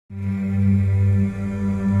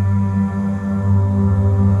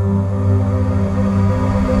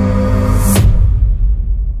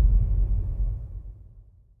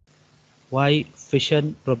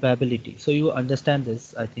fission probability. So you understand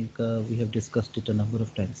this. I think we have discussed it a number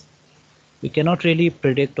of times. We cannot really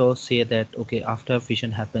predict or say that, okay, after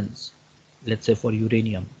fission happens, let's say for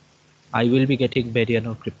uranium, I will be getting barium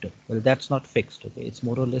or krypton. Well, that's not fixed. Okay, it's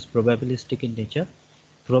more or less probabilistic in nature.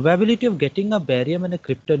 Probability of getting a barium and a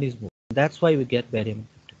krypton is more. That's why we get barium and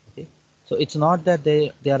krypton. Okay, so it's not that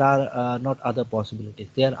there are not other possibilities.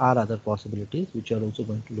 There are other possibilities which are also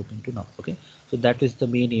going to look into now. Okay, so that is the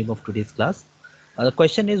main aim of today's class. The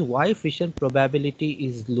question is why fission probability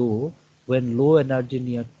is low when low energy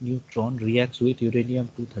neutron reacts with uranium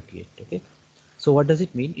 238. Okay, so what does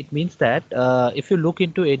it mean? It means that if you look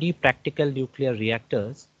into any practical nuclear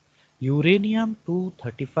reactors, uranium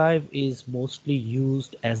 235 is mostly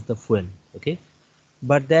used as the fuel. Okay,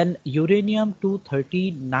 but then uranium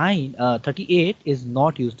 239 38 is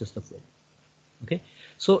not used as the fuel. Okay,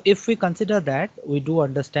 so if we consider that, we do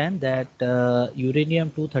understand that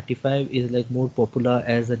uranium 235 is like more popular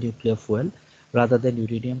as a nuclear fuel rather than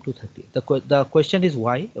uranium 230. The question is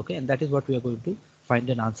why. Okay, and that is what we are going to find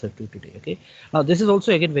an answer to today. Okay, now this is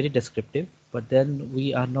also again very descriptive, but then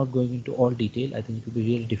we are not going into all detail. I think it will be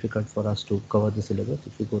really difficult for us to cover the syllabus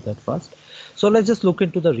if we go that fast. So let's just look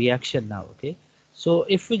into the reaction now. Okay, so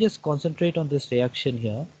if we just concentrate on this reaction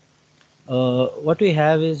here, what we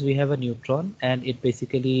have is we have a neutron and it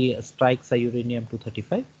basically strikes a uranium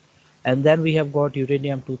 235, and then we have got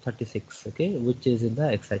uranium 236, okay, which is in the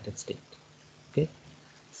excited state. Okay,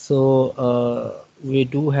 so we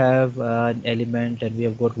do have an element and we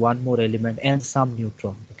have got one more element and some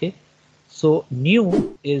neutron. Okay, so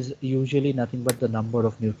nu is usually nothing but the number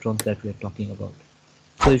of neutrons that we are talking about.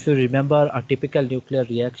 So if you remember a typical nuclear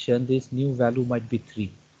reaction, this nu value might be 3.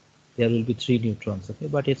 There will be 3 neutrons, okay,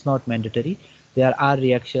 but it's not mandatory. There are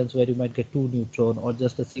reactions where you might get 2 neutron or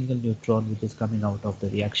just a single neutron which is coming out of the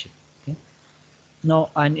reaction. Okay,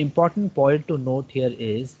 now an important point to note here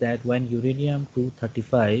is that when uranium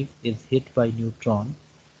 235 is hit by neutron,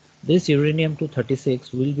 this uranium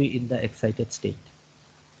 236 will be in the excited state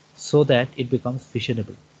so that it becomes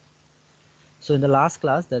fissionable. So in the last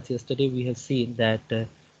class, that's yesterday, we have seen that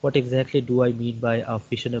what exactly do I mean by a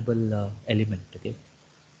fissionable element. Okay,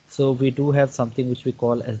 so we do have something which we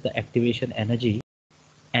call as the activation energy,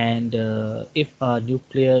 and if a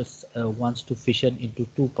nucleus wants to fission into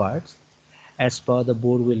 2 parts as per the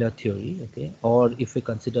Bohr-Wheeler theory, okay, or if we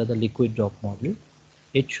consider the liquid drop model,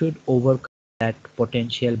 it should overcome that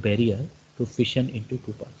potential barrier to fission into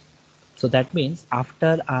 2 parts. So that means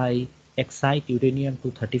after I excite uranium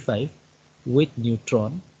 235 with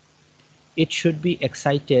neutron, it should be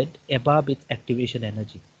excited above its activation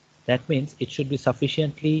energy. That means it should be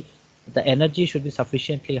sufficiently, the energy should be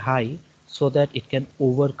sufficiently high so that it can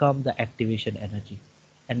overcome the activation energy,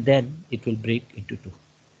 and then it will break into 2.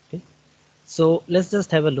 Okay, so let's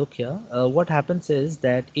just have a look here. What happens is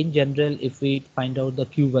that in general, if we find out the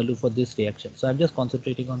Q value for this reaction, so I'm just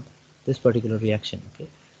concentrating on this particular reaction. Okay,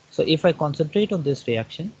 so if I concentrate on this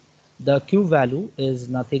reaction, the Q value is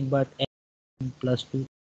nothing but n plus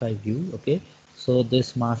 2.5u. Okay, so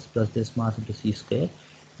this mass plus this mass into c square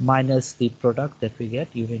minus the product that we get,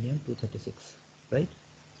 uranium 236, right?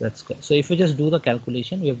 That's good. So if we just do the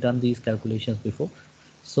calculation, we have done these calculations before,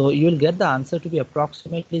 so you will get the answer to be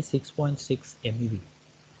approximately 6.6 MeV.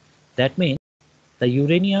 That means the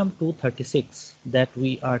uranium 236 that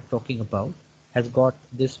we are talking about has got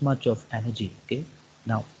this much of energy. Okay,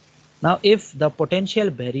 now if the potential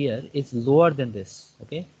barrier is lower than this,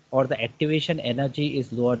 okay, or the activation energy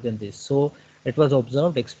is lower than this, so it was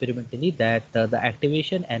observed experimentally that the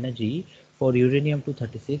activation energy for uranium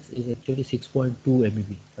 236 is actually 6.2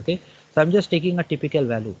 MeV. Okay, so I'm just taking a typical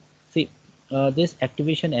value. See, this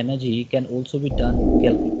activation energy can also be done,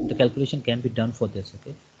 the calculation can be done for this.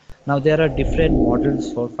 Okay, now there are different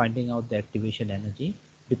models for finding out the activation energy.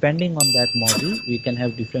 Depending on that model, we can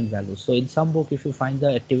have different values. So in some book, if you find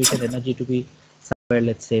the activation energy to be somewhere,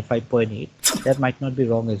 let's say 5.8, that might not be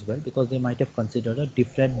wrong as well, because they might have considered a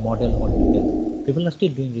different model altogether. People are still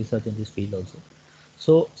doing research in this field also.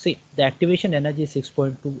 So see, the activation energy is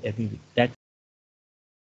 6.2 MeV. That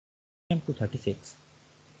 236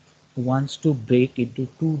 wants to break into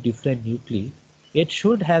 2 different nuclei, it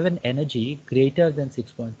should have an energy greater than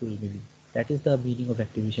 6.2 MeV. That is the meaning of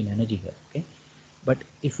activation energy here. Okay, but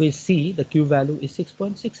if we see, the Q value is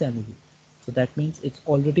 6.6 MeV, so that means it's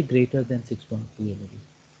already greater than 6.2 MeV.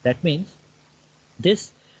 That means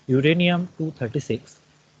this uranium 236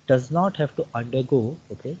 does not have to undergo,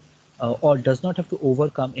 okay, or does not have to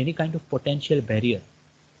overcome any kind of potential barrier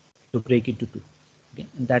to break into 2. Okay,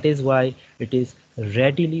 and that is why it is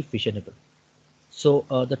readily fissionable. So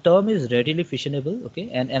the term is readily fissionable. Okay,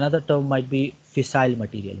 and another term might be fissile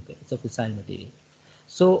material. Okay, it's a fissile material.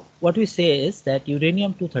 So what we say is that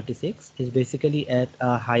uranium-236 is basically at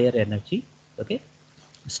a higher energy, okay,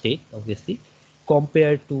 state obviously,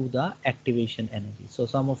 compared to the activation energy. So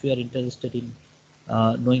some of you are interested in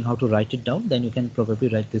knowing how to write it down, then you can probably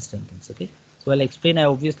write this sentence, okay. So I'll explain. I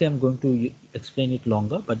obviously am going to explain it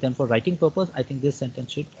longer, but then for writing purpose, I think this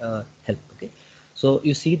sentence should help, okay. So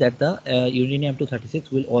you see that the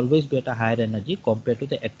uranium-236 will always be at a higher energy compared to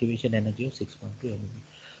the activation energy of 6.2 MeV.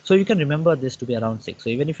 So you can remember this to be around 6. So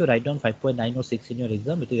even if you write down 5.9 or 6 in your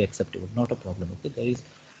exam, it is acceptable, not a problem, okay.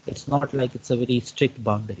 It's not like it's a very strict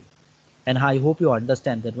boundary. And I hope you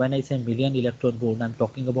understand that when I say million electron volt, I'm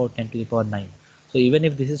talking about 10 to the power 9. So even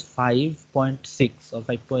if this is 5.6 or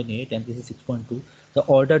 5.8 and this is 6.2, the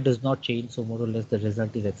order does not change. So more or less the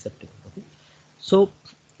result is acceptable. Okay. So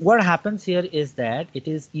what happens here is that it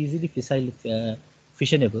is easily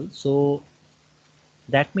fissionable. So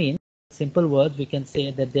that means, simple words, we can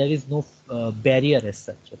say that there is no barrier as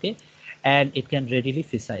such, okay, and it can readily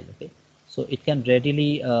fissile, okay. So it can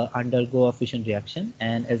readily undergo a fission reaction,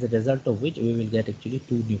 and as a result of which we will get actually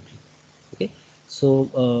two nuclei, okay.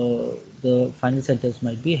 So the final sentence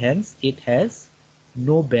might be, hence it has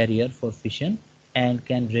no barrier for fission and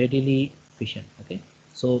can readily fission, okay.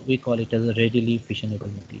 So we call it as a readily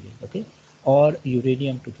fissionable material, okay, or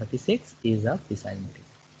uranium-236 is a fissile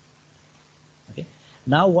material. Okay.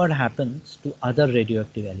 Now what happens to other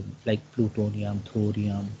radioactive elements like plutonium,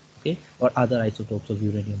 thorium, okay, or other isotopes of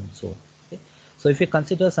uranium and so on. Okay. So if you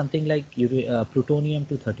consider something like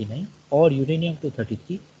plutonium-239 or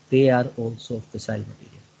uranium-233, they are also fissile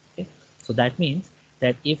material. Okay. So that means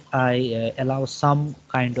that if I allow some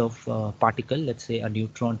kind of particle, let's say a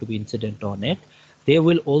neutron, to be incident on it, they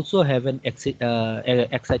will also have an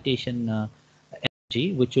excitation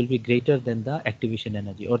energy which will be greater than the activation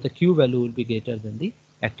energy, or the Q value will be greater than the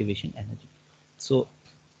activation energy. So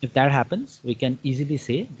if that happens, we can easily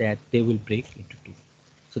say that they will break into two.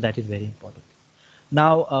 So that is very important.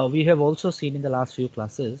 Now we have also seen in the last few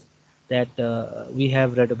classes that we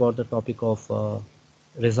have read about the topic of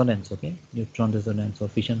resonance, okay, neutron resonance or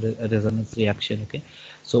fission resonance reaction, okay.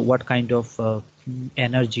 So what kind of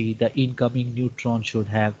energy the incoming neutron should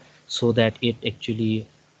have so that it actually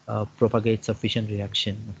propagates a fission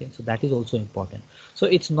reaction, okay. So that is also important. So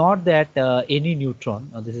it's not that any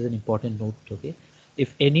neutron, this is an important note, okay,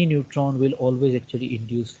 if any neutron will always actually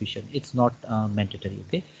induce fission, it's not mandatory,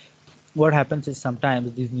 okay. What happens is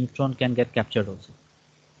sometimes these neutron can get captured also,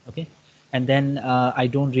 okay, and then I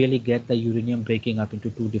don't really get the uranium breaking up into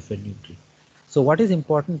two different nuclei. So what is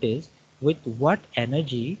important is with what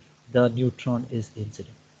energy the neutron is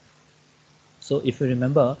incident. So if you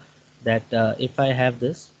remember that if I have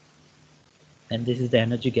this and this is the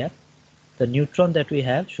energy gap, the neutron that we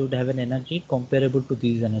have should have an energy comparable to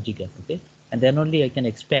these energy gap, okay, and then only I can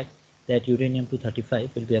expect that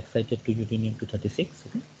uranium-235 will be excited to uranium-236,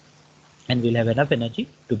 okay, and we'll have enough energy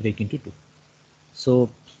to break into two. So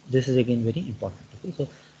this is again very important, okay. So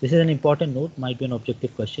this is an important note, might be an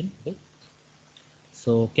objective question, okay.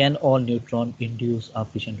 So can all neutron induce a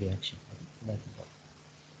fission reaction? Okay? That's important.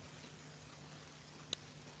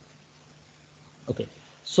 Okay,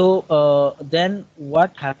 so then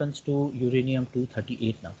what happens to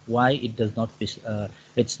uranium-238 now? Why it does not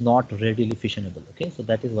it's not readily fissionable, okay. So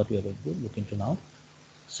that is what we are going to look into now.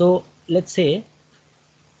 So let's say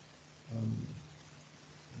I'm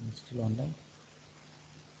still online.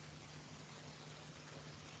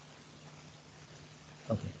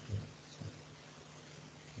 Okay, so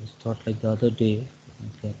just thought like the other day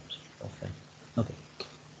get offline. Okay.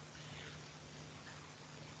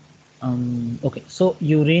 Okay, so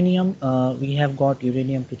uranium, we have got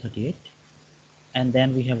uranium-238 and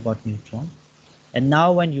then we have got neutron. And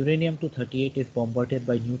now when uranium-238 is bombarded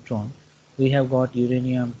by neutron, we have got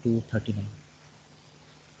uranium-239.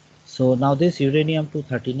 So now this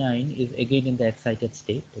uranium-239 is again in the excited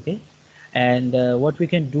state, okay? And what we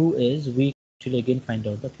can do is we actually again find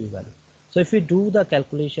out the Q value. So if we do the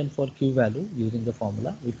calculation for Q value using the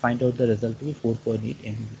formula, we find out the result to be 4.8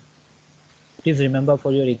 MeV. Please remember,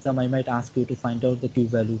 for your exam, I might ask you to find out the Q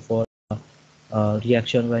value for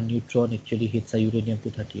reaction when neutron actually hits a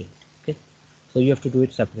uranium-238. Okay, so you have to do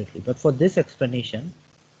it separately. But for this explanation,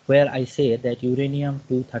 where I say that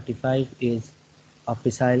uranium-235 is a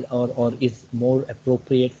fissile or is more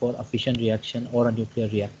appropriate for a fission reaction or a nuclear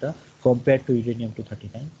reactor compared to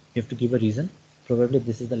uranium-239, you have to give a reason. Probably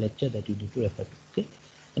this is the lecture that you need to refer to. Okay,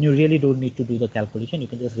 and you really don't need to do the calculation. You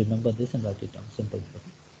can just remember this and write it down. Simple.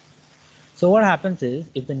 Okay? So what happens is,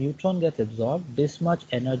 if the neutron gets absorbed, this much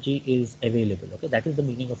energy is available. Okay, that is the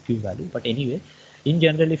meaning of Q value. But anyway, in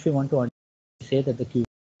general, if you want to say that the Q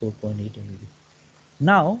is 4.8 MeV.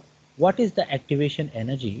 Now, what is the activation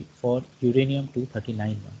energy for uranium-239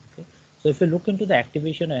 now? Okay, so if we look into the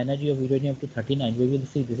activation energy of uranium-239, we will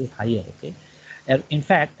see this is higher. Okay, in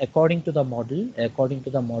fact, according to the model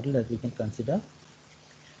that we can consider,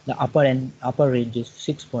 the upper range is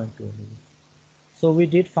 6.2 MeV. So we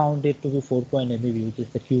did found it to be 4 MeV, which is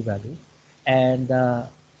the Q value, and the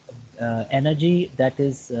energy that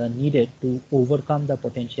is needed to overcome the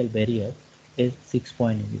potential barrier is 6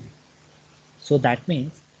 MeV. So that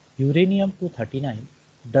means uranium-239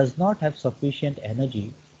 does not have sufficient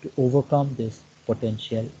energy to overcome this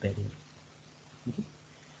potential barrier. Okay?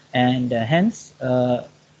 And hence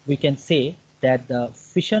we can say that the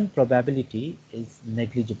fission probability is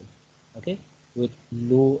negligible, okay, with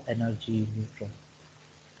low energy neutron.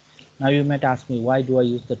 Now you might ask me, why do I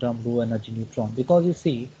use the term low energy neutron? Because you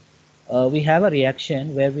see, we have a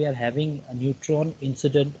reaction where we are having a neutron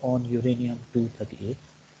incident on uranium-238.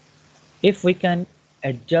 If we can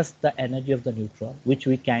adjust the energy of the neutron, which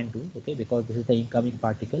we can do, okay, because this is the incoming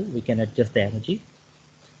particle, we can adjust the energy.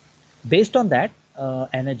 Based on that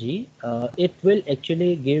energy, it will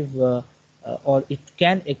actually give or it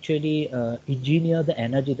can actually engineer the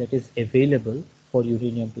energy that is available for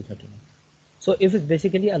uranium-239. So if it's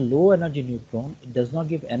basically a low energy neutron, it does not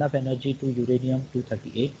give enough energy to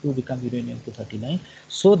uranium-238 to become uranium-239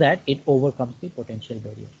 so that it overcomes the potential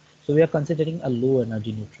barrier. So we are considering a low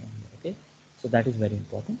energy neutron here, okay? So that is very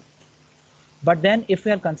important. But then if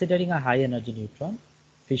we are considering a high energy neutron,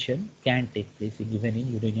 fission can take place even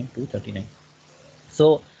in uranium-239.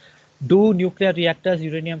 So do nuclear reactors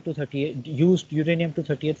uranium-238 used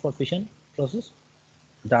uranium-238 for fission process?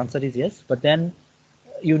 The answer is yes, but then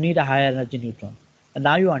you need a higher energy neutron. And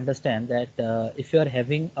now you understand that if you are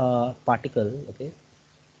having a particle, okay,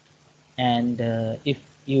 and if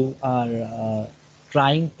you are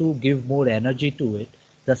trying to give more energy to it,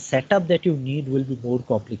 the setup that you need will be more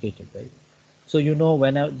complicated, right? So you know,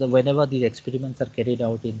 whenever these experiments are carried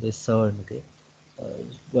out in this CERN, okay,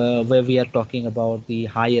 where we are talking about the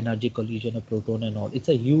high energy collision of proton and all, it's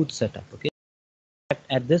a huge setup, okay.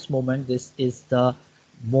 At this moment, this is the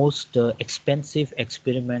most expensive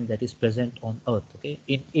experiment that is present on Earth, okay,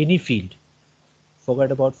 in any field.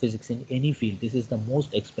 Forget about physics, in any field. This is the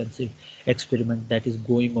most expensive experiment that is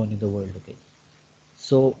going on in the world, okay.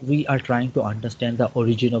 So we are trying to understand the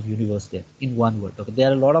origin of universe there in one word. Okay, there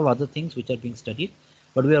are a lot of other things which are being studied,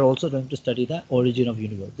 but we are also going to study the origin of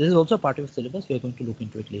universe. This is also part of the syllabus. We are going to look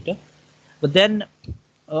into it later. But then,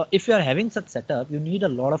 if you are having such setup, you need a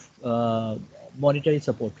lot of monetary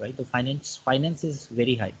support, right? The finance is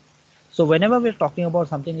very high. So whenever we're talking about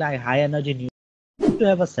something like high energy neutron, to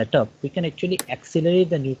have a setup, we can actually accelerate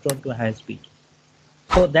the neutron to a higher speed.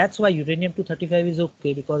 So that's why uranium-235 is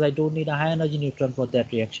okay, because I don't need a high energy neutron for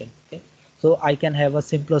that reaction. Okay, so I can have a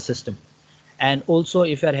simpler system. And also,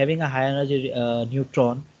 if you are having a high energy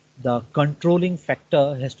neutron, the controlling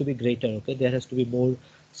factor has to be greater. Okay, there has to be more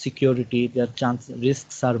security. The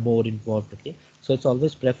risks are more involved. Okay, so it's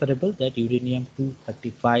always preferable that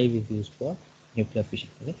uranium-235 is used for nuclear fission.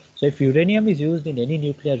 Okay, so if uranium is used in any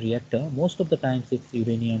nuclear reactor, most of the times it's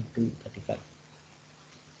uranium-235.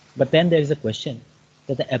 But then there is a question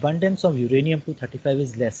that the abundance of uranium-235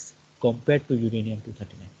 is less compared to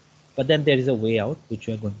uranium-239. But then there is a way out which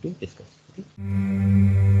we are going to discuss. Okay?